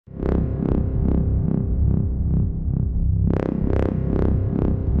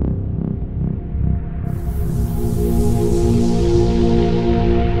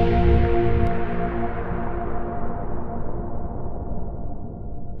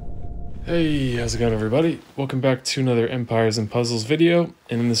Hey, how's it going everybody? Welcome back to another Empires and Puzzles video,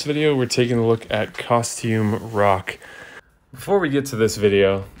 and in this video we're taking a look at Costume Rock. Before we get to this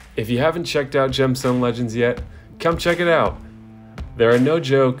video, if you haven't checked out Gemstone Legends yet, come check it out. There are no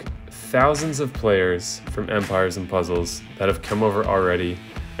joke thousands of players from Empires and Puzzles that have come over already,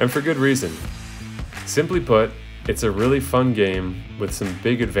 and for good reason. Simply put, it's a really fun game with some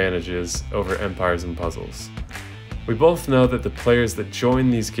big advantages over Empires and Puzzles. We both know that the players that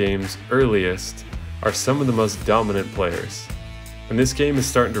join these games earliest are some of the most dominant players. And this game is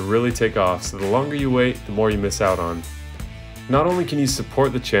starting to really take off, so the longer you wait, the more you miss out on. Not only can you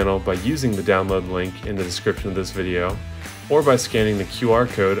support the channel by using the download link in the description of this video, or by scanning the QR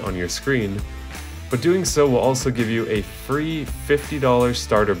code on your screen, but doing so will also give you a free $50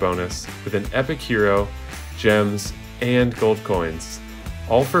 starter bonus with an epic hero, gems, and gold coins,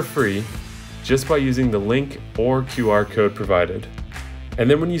 all for free, just by using the link or QR code provided. And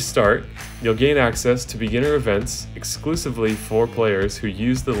then when you start, you'll gain access to beginner events exclusively for players who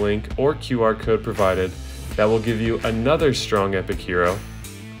use the link or QR code provided that will give you another strong epic hero,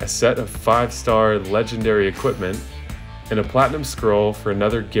 a set of 5-star legendary equipment, and a platinum scroll for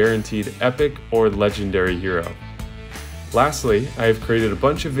another guaranteed epic or legendary hero. Lastly, I have created a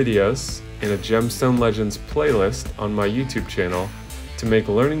bunch of videos in a Gemstone Legends playlist on my YouTube channel to make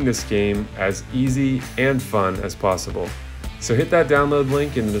learning this game as easy and fun as possible. So hit that download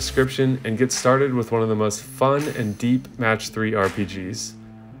link in the description and get started with one of the most fun and deep Match 3 RPGs.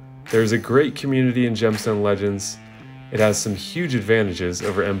 There's a great community in Gemstone Legends, it has some huge advantages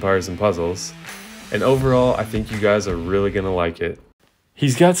over Empires and Puzzles, and overall I think you guys are really gonna like it.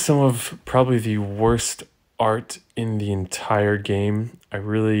 He's got some of probably the worst art in the entire game. I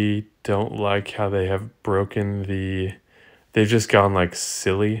really don't like how they have broken the... They've just gone like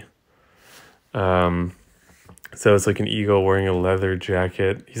silly. So it's like an eagle wearing a leather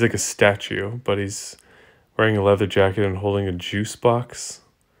jacket. He's like a statue, but he's wearing a leather jacket and holding a juice box.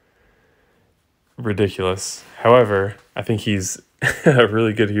 Ridiculous. However, I think he's a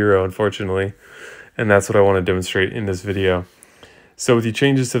really good hero, unfortunately. And that's what I want to demonstrate in this video. So with the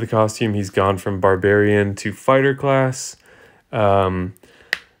changes to the costume, he's gone from barbarian to fighter class.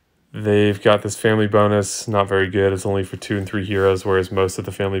 They've got this family bonus, not very good. It's only for 2 and 3 heroes, whereas most of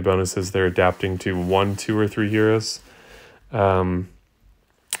the family bonuses, they're adapting to 1, 2, or 3 heroes. However,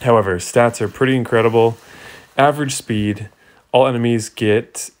 stats are pretty incredible. Average speed, all enemies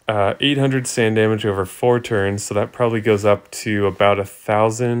get 800 sand damage over 4 turns, so that probably goes up to about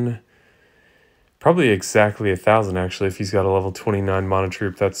 1,000. Probably exactly 1,000, actually, if he's got a level 29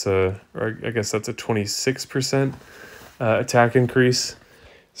 monotroop. That's or I guess that's a 26% attack increase.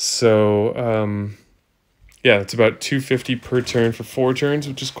 So, yeah, it's about 250 per turn for 4 turns,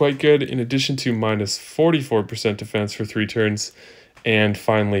 which is quite good, in addition to minus 44% defense for 3 turns, and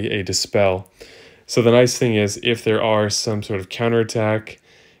finally a Dispel. So the nice thing is, if there are some sort of counterattack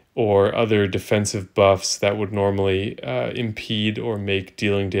or other defensive buffs that would normally impede or make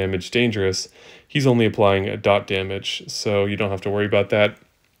dealing damage dangerous, he's only applying a dot damage, so you don't have to worry about that,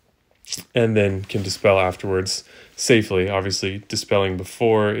 and then can dispel afterwards safely. Obviously, dispelling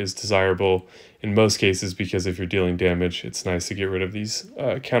before is desirable in most cases because if you're dealing damage, it's nice to get rid of these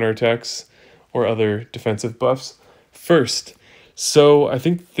counterattacks or other defensive buffs first. So I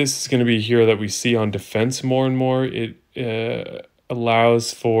think this is going to be a hero that we see on defense more and more. It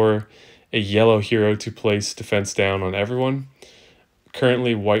allows for a yellow hero to place defense down on everyone.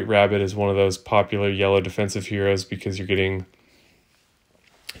 Currently, White Rabbit is one of those popular yellow defensive heroes because you're getting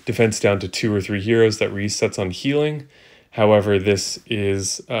defense down to 2 or 3 heroes that resets on healing. However, this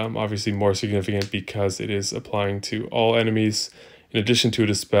is obviously more significant because it is applying to all enemies, in addition to a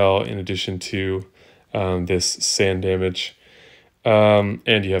Dispel, in addition to this sand damage. And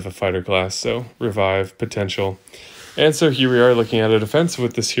you have a fighter class, so revive potential. And so here we are looking at a defense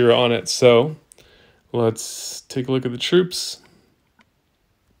with this hero on it. So let's take a look at the troops.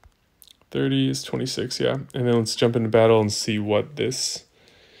 30 is 26, yeah. And then let's jump into battle and see what this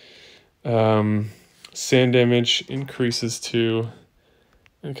sand damage increases to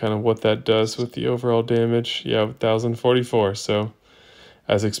and kind of what that does with the overall damage. Yeah, 1,044. So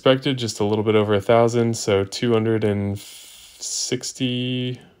as expected, just a little bit over 1,000. So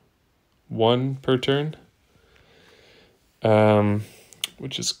 261 per turn,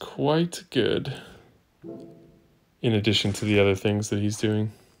 which is quite good in addition to the other things that he's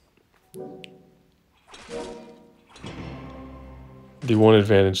doing. The one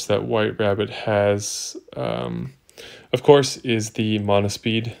advantage that White Rabbit has, of course, is the mana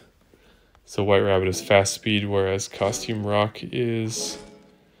speed. So White Rabbit is fast speed, whereas Costume Rock is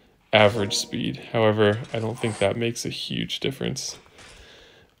average speed. However, I don't think that makes a huge difference.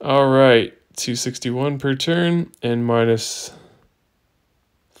 All right, 261 per turn and minus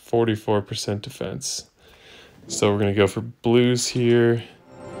 44% defense. So we're going to go for blues here.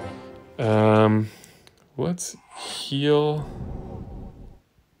 Let's heal.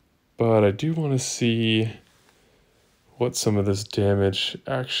 But I do want to see what some of this damage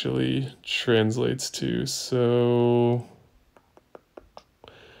actually translates to. So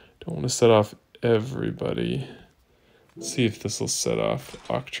don't want to set off everybody. Let's see if this will set off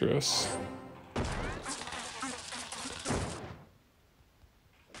Octros.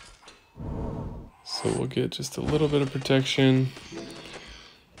 So we'll get just a little bit of protection.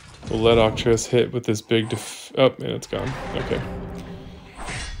 We'll let Octros hit with this big oh, man, it's gone. Okay.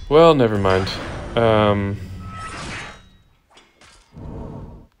 Well, never mind.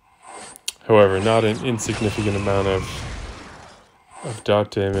 However, not an insignificant amount of dot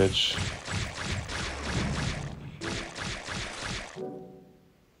damage.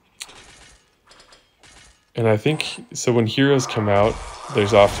 And I think, so when heroes come out,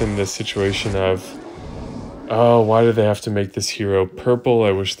 there's often this situation of, oh, why do they have to make this hero purple?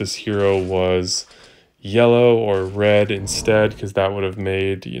 I wish this hero was yellow or red instead, because that would have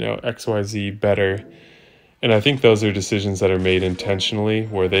made, you know, XYZ better. And I think those are decisions that are made intentionally,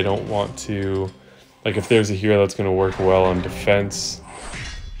 where they don't want to, like if there's a hero that's going to work well on defense,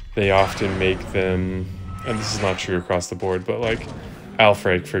 they often make them, and this is not true across the board, but like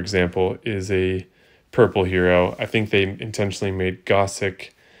Alfred, for example, is a purple hero. I think they intentionally made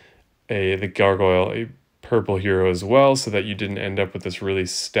Gossick, the gargoyle, a purple hero as well, so that you didn't end up with this really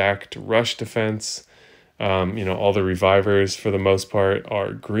stacked rush defense. You know, all the revivers for the most part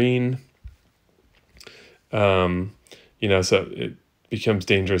are green. You know, so it becomes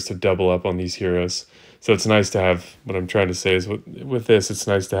dangerous to double up on these heroes. So it's nice to have, what I'm trying to say is with this, it's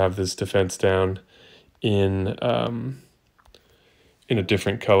nice to have this defense down in a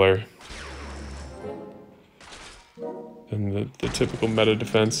different color than the typical meta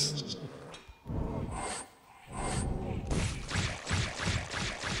defense.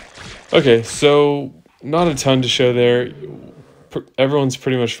 Okay, so not a ton to show there. Everyone's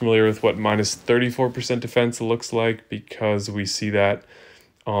pretty much familiar with what minus 34% defense looks like, because we see that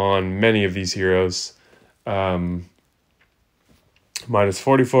on many of these heroes. Minus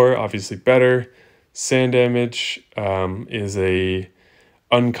 44, obviously better. Sand damage is a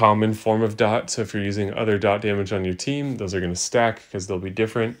uncommon form of dot, so if you're using other dot damage on your team, those are going to stack because they'll be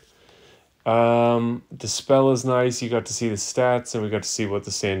different. The spell is nice. You got to see the stats, and we got to see what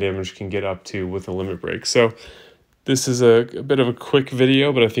the sand damage can get up to with a limit break. So this is a bit of a quick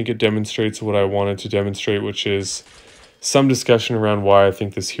video, but I think it demonstrates what I wanted to demonstrate, which is some discussion around why I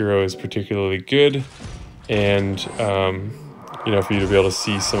think this hero is particularly good, and you know, for you to be able to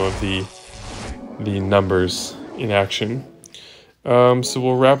see some of the numbers in action. So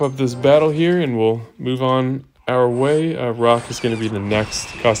we'll wrap up this battle here, and we'll move on our way. Rock is going to be the next,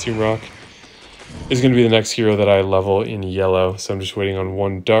 Costume Rock is going to be the next hero that I level in yellow, so I'm just waiting on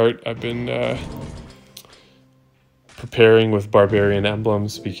one dart. I've been preparing with Barbarian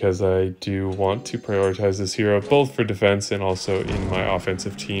emblems because I do want to prioritize this hero both for defense and also in my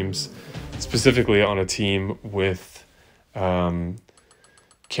offensive teams, specifically on a team with Kara,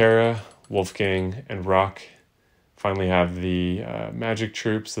 Wolfgang, and Rock. Finally have the magic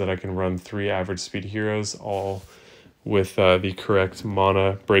troops so that I can run 3 average speed heroes, all with the correct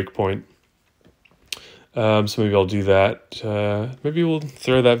mana breakpoint. So maybe I'll do that. Maybe we'll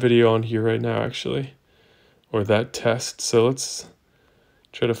throw that video on here right now, actually, or that test. So let's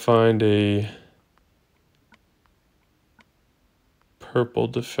try to find a purple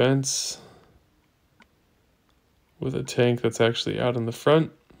defense with a tank that's actually out in the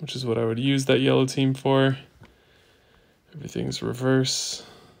front, which is what I would use that yellow team for. Everything's reverse.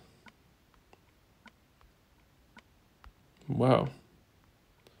 Wow.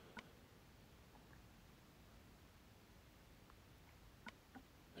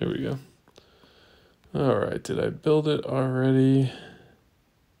 Here we go. All right, did I build it already?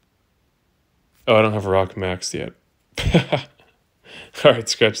 Oh, I don't have Rock maxed yet. All right,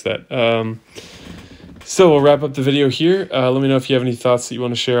 scratch that. So we'll wrap up the video here. Let me know if you have any thoughts that you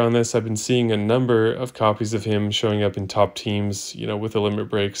want to share on this. I've been seeing a number of copies of him showing up in top teams, you know, with a limit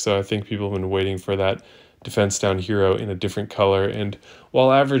break. So I think people have been waiting for that defense down hero in a different color. And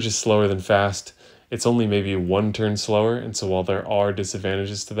while average is slower than fast, it's only maybe 1 turn slower. And so while there are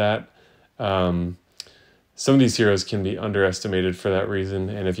disadvantages to that, some of these heroes can be underestimated for that reason.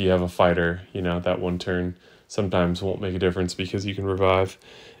 And if you have a fighter, you know, that 1 turn sometimes won't make a difference because you can revive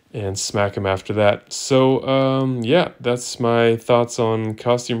and smack him after that. So yeah, that's my thoughts on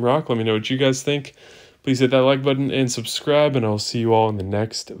Costume Rock. Let me know what you guys think. Please hit that like button and subscribe, and I'll see you all in the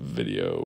next video.